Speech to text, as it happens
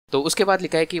तो उसके बाद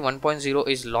लिखा है कि 1.0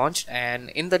 is launched and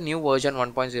in the new version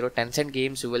 1.0 Tencent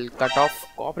games will cut off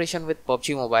cooperation with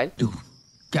PUBG mobile.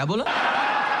 क्या बोला?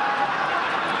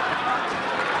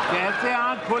 कैसे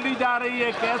आंख खोली जा रही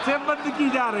है, कैसे बंद की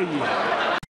जा रही है।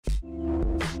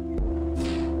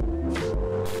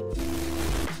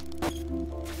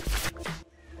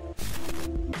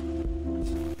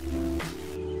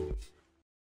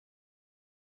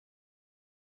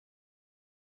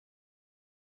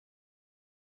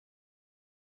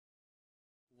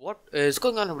 What is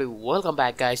going on everybody? Welcome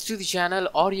back guys to the channel।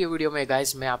 और ये वीडियो में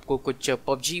गाइस मैं आपको कुछ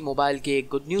PUBG मोबाइल के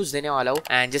गुड न्यूज़ देने वाला हूँ।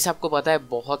 एंड जैसे आपको पता है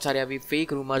बहुत सारे अभी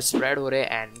फेक रूमर्स स्प्रेड हो रहे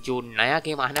हैं एंड जो नया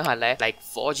गेम आने वाला है लाइक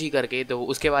Pubg करके, तो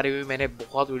उसके बारे में मैंने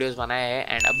बहुत वीडियोस बनाए हैं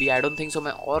एंड अभी आई डोंट थिंक सो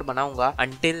मैं और बनाऊंगा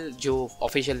अंटिल जो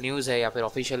ऑफिशियल न्यूज़ है या फिर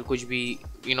ऑफिशियल कुछ भी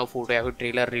फोटो या फिर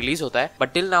ट्रेलर रिलीज होता है।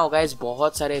 बट टिल नाउ गाइस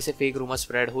बहुत सारे ऐसे फेक रूमर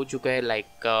स्प्रेड हो चुके हैं लाइक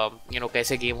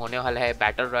कैसे गेम होने वाला है,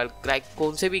 बैटल रॉयल लाइक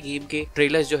कौन से भी गेम के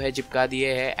ट्रेलर्स जो है चिपका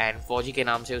दिए हैं एंड Pubg के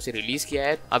नाम से उसे रिलीज किया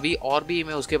है। अभी और भी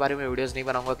मैं उसके बारे में वीडियोस नहीं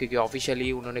बनाऊंगा क्योंकि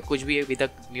ऑफिशियली उन्होंने कुछ भी अभी तक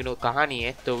कहा नहीं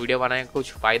है, तो वीडियो बनाने का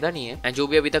कुछ फायदा नहीं है। एंड जो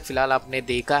भी अभी तक फिलहाल आपने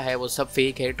देखा है वो सब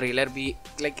फेक है। ट्रेलर भी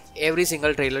लाइक एवरी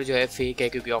सिंगल ट्रेलर जो है फेक है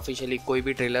क्योंकि ऑफिशियली कोई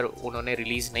भी ट्रेलर उन्होंने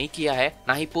रिलीज नहीं किया है,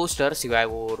 ना ही पोस्टर, सिवाय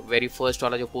वो वेरी फर्स्ट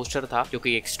वाला जो पोस्टर था जो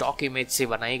कि एक स्टॉक इमेज से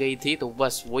बनाई गई थी, तो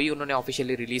बस वही उन्होंने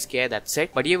ऑफिशियली रिलीज किया है, दैट्स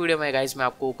इट। बट ये वीडियो में गाइस मैं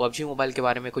आपको PUBG मोबाइल के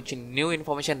बारे में कुछ न्यू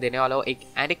इन्फॉर्मेशन देने वाला हूँ,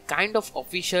 एक काइंड ऑफ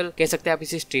ऑफिशियल कह सकते हैं आप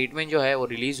इसे स्टेटमेंट जो है वो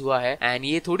रिलीज हुआ है एंड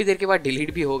ये थोड़ी देर के बाद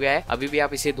डिलीट भी हो गया है। अभी भी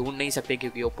आप इसे ढूंढ नहीं सकते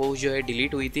क्योंकि वो पोस्ट जो है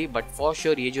डिलीट हुई थी, बट फॉर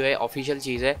श्योर ये जो है ऑफिशियल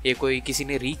चीज है, ये कोई किसी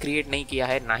ने रिक्रिएट नहीं किया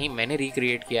है, ना ही मैंने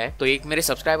रिक्रिएट किया है। तो एक मेरे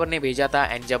सब्सक्राइबर ने भेजा था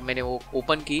एंड जब मैंने वो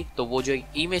ओपन की तो वो जो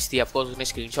इमेज थी ऑफकोर्स उसने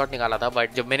स्क्रीनशॉट निकाला था,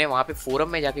 बट जब मैंने वहाँ पे फोरम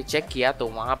में जाके चेक किया तो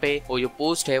वहाँ पे वो जो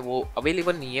पोस्ट है वो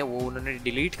अवेलेबल नहीं है, वो उन्होंने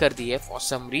डिलीट कर दी है फॉर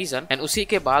सम रीजन। एंड उसी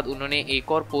के बाद उन्होंने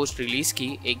एक और पोस्ट रिलीज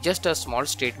की, एक जस्ट अ स्मॉल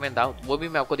स्टेटमेंट था, वो भी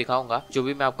मैं आपको दिखाऊंगा। जो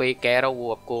भी मैं आपको एक कह रहा हूँ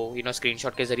वो आपको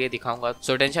स्क्रीनशॉट के जरिए दिखाऊंगा,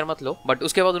 सो टेंशन मत लो। बट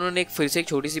उसके बाद उन्होंने फिर से एक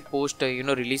छोटी सी पोस्ट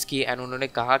रिलीज की एंड उन्होंने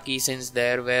कहा कि since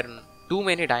there where too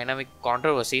many dynamic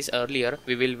controversies earlier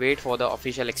we will wait for the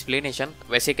official explanation।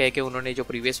 वैसे कह के उन्होंने जो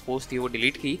प्रीवियस पोस्ट थी वो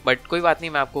डिलीट की, बट कोई बात नहीं,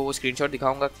 मैं आपको वो स्क्रीनशॉट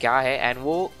दिखाऊंगा क्या है। एंड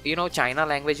वो चाइना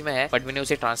लैंग्वेज में है बट मैंने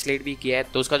उसे ट्रांसलेट भी किया है,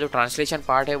 तो उसका जो ट्रांसलेशन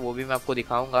पार्ट है वो भी मैं आपको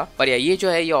दिखाऊंगा। पर ये जो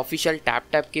है ये ऑफिशियल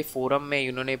टैप के फोरम में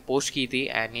इन्होंने पोस्ट की थी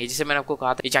एंड ये जैसे मैंने आपको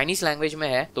कहा था ये चाइनीज लैंग्वेज में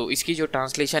है, तो इसकी जो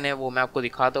ट्रांसलेशन है वो मैं आपको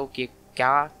दिखाता हूँ कि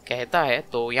क्या कहता है।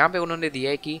 तो यहाँ पे उन्होंने दिया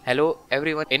है कि hello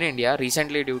everyone in India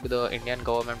recently due to the Indian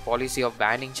government policy of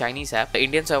banning Chinese app the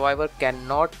Indian survivor can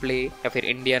not play, या फिर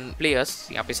इंडियन प्लेयर्स,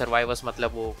 यहाँ पे सर्वाइवर्स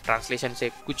मतलब वो ट्रांसलेशन से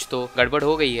कुछ तो गड़बड़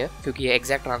हो गई है क्योंकि ये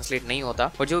एग्जैक्ट ट्रांसलेट नहीं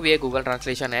होता, और जो भी है गूगल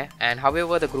ट्रांसलेशन है। And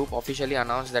however the group officially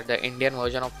announce that the Indian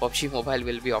version of PUBG mobile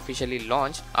will be officially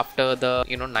launch after the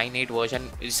 9.8 version,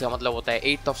 इसका मतलब होता है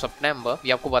 8th of September।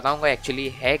 ये आपको बताऊंगा एक्चुअली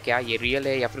है क्या, ये रियल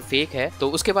है या फिर फेक है। तो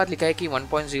उसके बाद लिखा है कि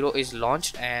 1.0 is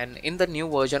launched and in the new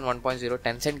version 1.0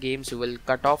 Tencent games will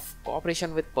cut off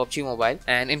cooperation with PUBG mobile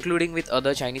and including with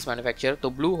other Chinese manufacturer। तो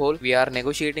blue hole we are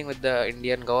negotiating with the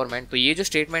Indian government। तो ये जो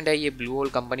statement है ये blue hole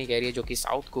company कह रही है जो कि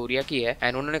साउथ कोरिया की है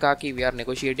एंड उन्होंने कहा कि we are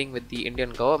negotiating with the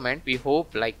Indian government। we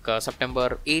hope like September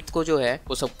 8 को जो है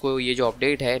वो सबको ये जो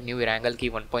अपडेट है न्यू इरेंगल की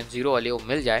 1.0 वाले वो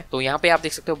मिल जाए। तो यहाँ पे आप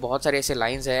देख सकते हो बहुत सारे ऐसे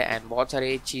लाइंस है एंड बहुत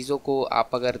सारे चीजों को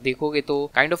आप अगर देखोगे तो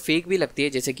काइंड ऑफ फेक भी लगती है,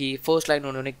 जैसे कि फर्स्ट लाइन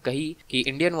उन्होंने कही कि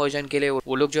इंडियन वर्जन के लिए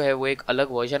वो लोग जो है वो एक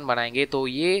अलग वर्जन बनाएंगे। तो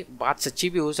ये बात सच्ची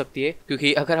भी हो सकती है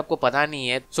क्योंकि अगर आपको पता नहीं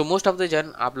है सो मोस्ट ऑफ द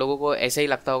जन आप लोगों को ऐसा ही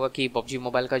लगता होगा कि PUBG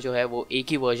मोबाइल का जो है वो एक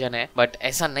ही वर्जन है, बट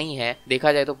ऐसा नहीं है।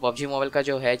 देखा जाए तो PUBG मोबाइल का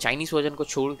जो है चाइनीज वर्जन को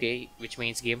छोड़ के which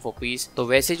means game for piece, तो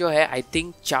वैसे जो है आई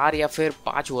थिंक 4 या फिर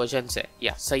 5 वर्जन है,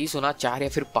 या सही सुना 4 या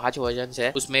फिर 5 वर्जन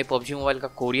है। उसमें PUBG मोबाइल का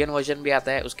कोरियन वर्जन भी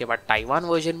आता है, उसके बाद ताइवान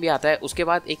वर्जन भी आता है, उसके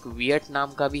बाद एक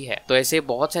वियतनाम का भी है। तो ऐसे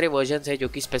बहुत सारे वर्जन है जो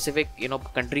कि स्पेसिफिक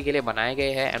कंट्री के लिए बनाए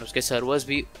गए हैं एंड उसके सर्वर्स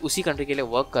भी उसी कंट्री के लिए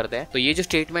वर्क करते हैं। तो ये जो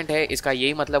स्टेटमेंट है इसका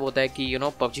यही मतलब होता है कि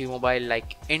PUBG मोबाइल लाइक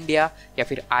इंडिया या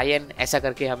फिर IN ऐसा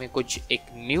करके हमें कुछ एक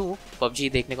न्यू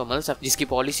PUBG देखने को मिल सकता, जिसकी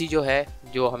पॉलिसी जो है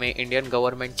जो हमें इंडियन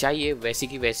गवर्नमेंट चाहिए वैसी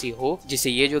की वैसी हो, जिससे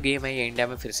ये जो गेम है ये इंडिया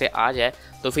में फिर से आ जाए।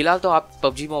 तो फिलहाल तो आप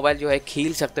PUBG मोबाइल जो है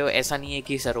खेल सकते हो, ऐसा नहीं है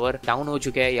कि सर्वर डाउन हो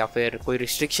चुके हैं या फिर कोई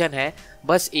रिस्ट्रिक्शन है।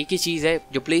 बस एक ही चीज है,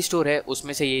 जो प्ले स्टोर है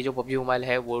उसमें से ये जो PUBG मोबाइल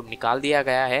है वो निकाल दिया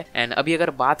गया है। एंड अभी अगर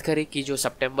बात करें कि जो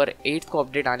सितंबर 8 को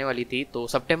अपडेट आने वाली थी, तो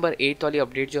सितंबर 8 वाली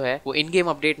अपडेट जो है वो इन गेम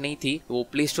अपडेट नहीं थी, वो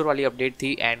प्ले स्टोर वाली अपडेट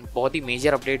थी एंड बहुत ही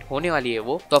मेजर अपडेट होने वाली है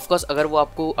वो। तो ऑफकोर्स अगर वो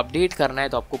आपको अपडेट करना है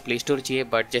तो आपको प्ले स्टोर चाहिए,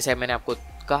 बट जैसे मैंने आपको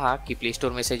कहा कि प्ले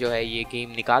स्टोर में से जो है ये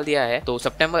गेम निकाल दिया है। तो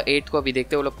सितंबर 8 को अभी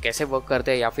देखते हैं वो लोग कैसे वर्क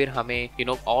करते हैं, या फिर हमें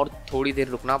और थोड़ी देर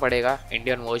रुकना पड़ेगा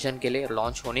इंडियन वर्जन के लिए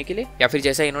लॉन्च होने के लिए, या फिर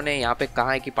जैसा इन्होंने यहाँ पे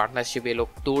कहा है कि पार्टनरशिप ये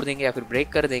लोग तोड़ देंगे या फिर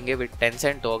ब्रेक कर देंगे विद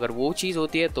टेंसेंट। तो अगर वो चीज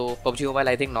होती है तो PUBG mobile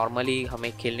I think normally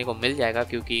हमें खेलने को मिल जाएगा,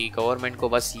 क्योंकि गवर्नमेंट को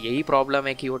बस यही प्रॉब्लम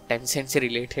है कि वो टेंसेंट से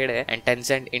रिलेटेड है and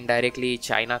Tencent indirectly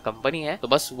China company है। तो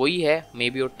बस वही है, मे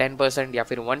बी वो 10% या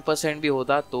फिर 1% भी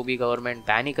होता तो भी गवर्नमेंट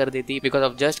बैन ही कर देती बिकॉज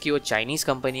ऑफ जस्ट कि वो चाइनीज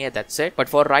कंपनी है, that's it. But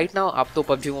for right now आप तो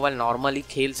पबजी मोबाइल नॉर्मली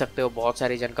खेल सकते हो। बहुत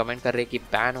सारे जन कमेंट कर रहे हैं कि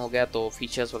बैन हो गया तो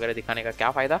फीचर्स वगैरह दिखाने का क्या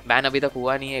फायदा। बैन अभी तक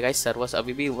हुआ नहीं है गाइस, सर्वर्स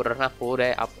अभी भी रन अप हो रहा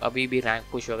है, आप अभी भी रैंक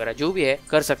पुश वगैरह जो भी है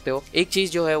कर सकते हो। एक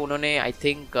चीज जो है उन्होंने आई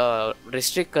थिंक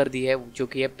रिस्ट्रिक्ट कर दी है जो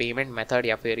कि है पेमेंट मेथड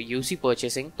या फिर यूसी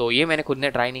परचेसिंग। तो ये मैंने खुद ने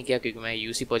ट्राई नहीं किया क्योंकि मैं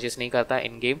यूसी परचेस नहीं करता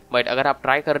इन गेम, बट अगर आप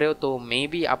ट्राई कर रहे हो तो मे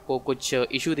बी आपको कुछ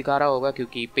इशू दिखा रहा होगा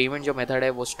क्योंकि पेमेंट जो मेथड है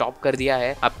वो स्टॉप कर दिया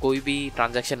है। आप कोई भी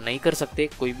ट्रांजैक्शन नहीं कर सकते,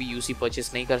 कोई भी यूसी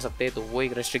परचेस नहीं कर सकते, तो वो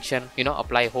एक रेस्ट्रिक्शन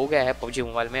अप्लाई हो गया है पबजी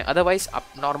मोबाइल में। अदरवाइज आप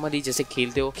नॉर्मली जैसे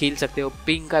खेलते हो खेल सकते हो।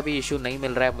 पिंग का भी इशू नहीं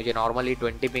मिल रहा है, मुझे नॉर्मली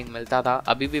 20 पिंग मिलता था,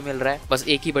 अभी भी मिल रहा है। बस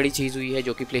एक ही बड़ी चीज हुई है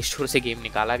जो कि प्ले स्टोर से गेम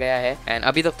निकाला गया है एंड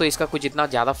अभी तक तो इसका कुछ इतना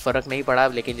ज्यादा फर्क नहीं पड़ा,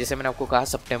 लेकिन जैसे मैंने आपको कहा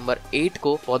सितंबर 8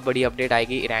 को बहुत बड़ी अपडेट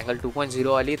आएगी इरेंगल 2.0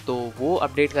 वाली, तो वो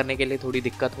अपडेट करने के लिए थोड़ी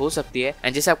दिक्कत हो सकती है।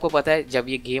 एंड जैसे आपको पता है जब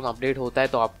ये गेम अपडेट होता है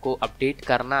तो आपको अपडेट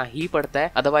करना ही पड़ता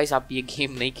है, अदरवाइज आप ये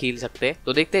गेम नहीं खेल सकते।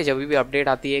 तो देखते हैं जब भी अपडेट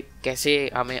आती है कैसे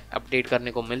हमें अपडेट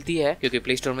करने को मिलती है, क्योंकि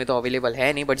प्ले स्टोर में तो अवेलेबल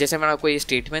है नहीं। बट जैसे मैंने आपको ये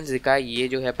स्टेटमेंट दिखा, ये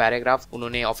जो है पैराग्राफ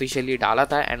उन्होंने ऑफिशियली डाला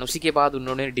था एंड उसी के बाद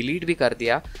उन्होंने डिलीट भी कर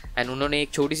दिया एंड उन्होंने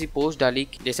एक छोटी सी पोस्ट डाली।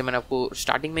 जैसे मैंने आपको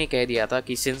स्टार्टिंग में ही कह दिया था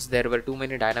कि since there were to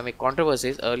many dynamic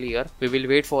controversies earlier we will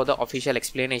wait for the official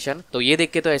explanation. तो ये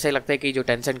देख के तो ऐसा ही लगता है कि जो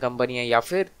टेंसेंट कंपनी है या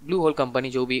फिर ब्लू होल कंपनी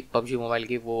जो भी पबजी मोबाइल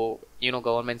की, वो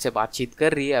गवर्नमेंट से बातचीत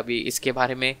कर रही है अभी इसके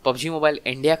बारे में। पबजी मोबाइल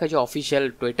इंडिया का जो ऑफिशियल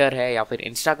ट्विटर है या फिर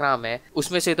इंस्टाग्राम है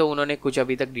उसमें से तो उन्होंने कुछ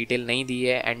अभी तक डिटेल नहीं दी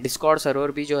है एंड डिस्कॉर्ड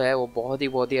सर्वर भी जो है वो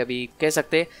बहुत ही अभी कह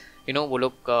सकते वो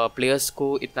लोग प्लेयर्स को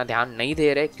इतना ध्यान नहीं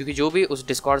दे रहे, क्योंकि जो भी उस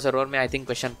डिस्कॉर्ड सर्वर में आई थिंक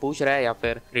क्वेश्चन पूछ रहा है या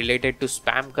फिर रिलेटेड टू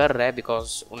स्पैम कर रहा है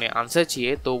बिकॉज उन्हें आंसर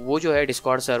चाहिए, तो वो जो है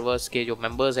डिस्कॉर्ड सर्वर्स के जो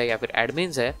मेंबर्स है या फिर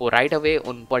एडमिन्स है वो राइट अवे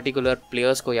उन पर्टिकुलर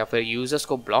प्लेयर्स को या फिर यूजर्स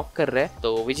को ब्लॉक कर रहे हैं।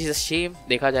 तो विच इज अ शेम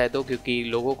देखा जाए तो, क्योंकि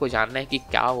लोगों को जानना है कि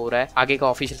क्या हो रहा है, आगे का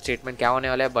ऑफिशियल स्टेटमेंट क्या होने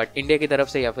वाला है। बट इंडिया की तरफ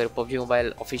से या फिर पबजी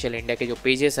मोबाइल ऑफिशियल इंडिया के जो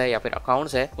पेजेस है या फिर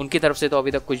अकाउंट्स है उनकी तरफ से तो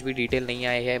अभी तक कुछ भी डिटेल नहीं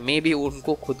आए हैं। मे बी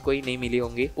उनको खुद को ही नहीं मिली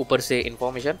होंगी ऊपर से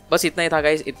इन्फॉर्मेशन। बस इतना ही था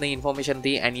गाइस, इतनी इन्फॉर्मेशन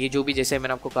थी एंड ये जो भी जैसे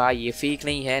मैंने आपको कहा ये फेक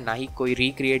नहीं है, ना ही कोई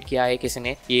रिक्रिएट किया है किसी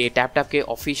ने। ये टैप के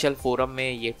ऑफिशियल फोरम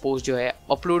में ये पोस्ट जो है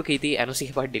अपलोड की थी एंड उसी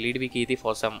के बाद डिलीट भी की थी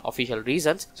फॉर सम ऑफिशियल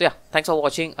रीजंस। सो या थैंक्स फॉर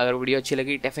वाचिंग। अगर वीडियो अच्छी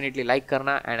लगी डेफिनेटली लाइक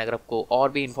करना एंड अगर आपको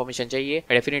और भी इन्फॉर्मेशन चाहिए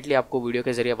डेफिनेटली आपको वीडियो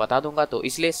के जरिए बता दूंगा, तो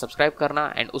इसलिए सब्सक्राइब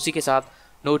करना एंड उसी के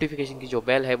साथ नोटिफिकेशन की जो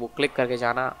बेल है वो क्लिक करके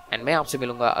जाना एंड मैं आपसे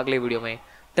मिलूंगा अगले वीडियो में।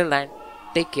 Till then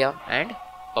take care and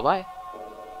bye bye.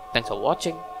 Thanks for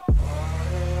watching.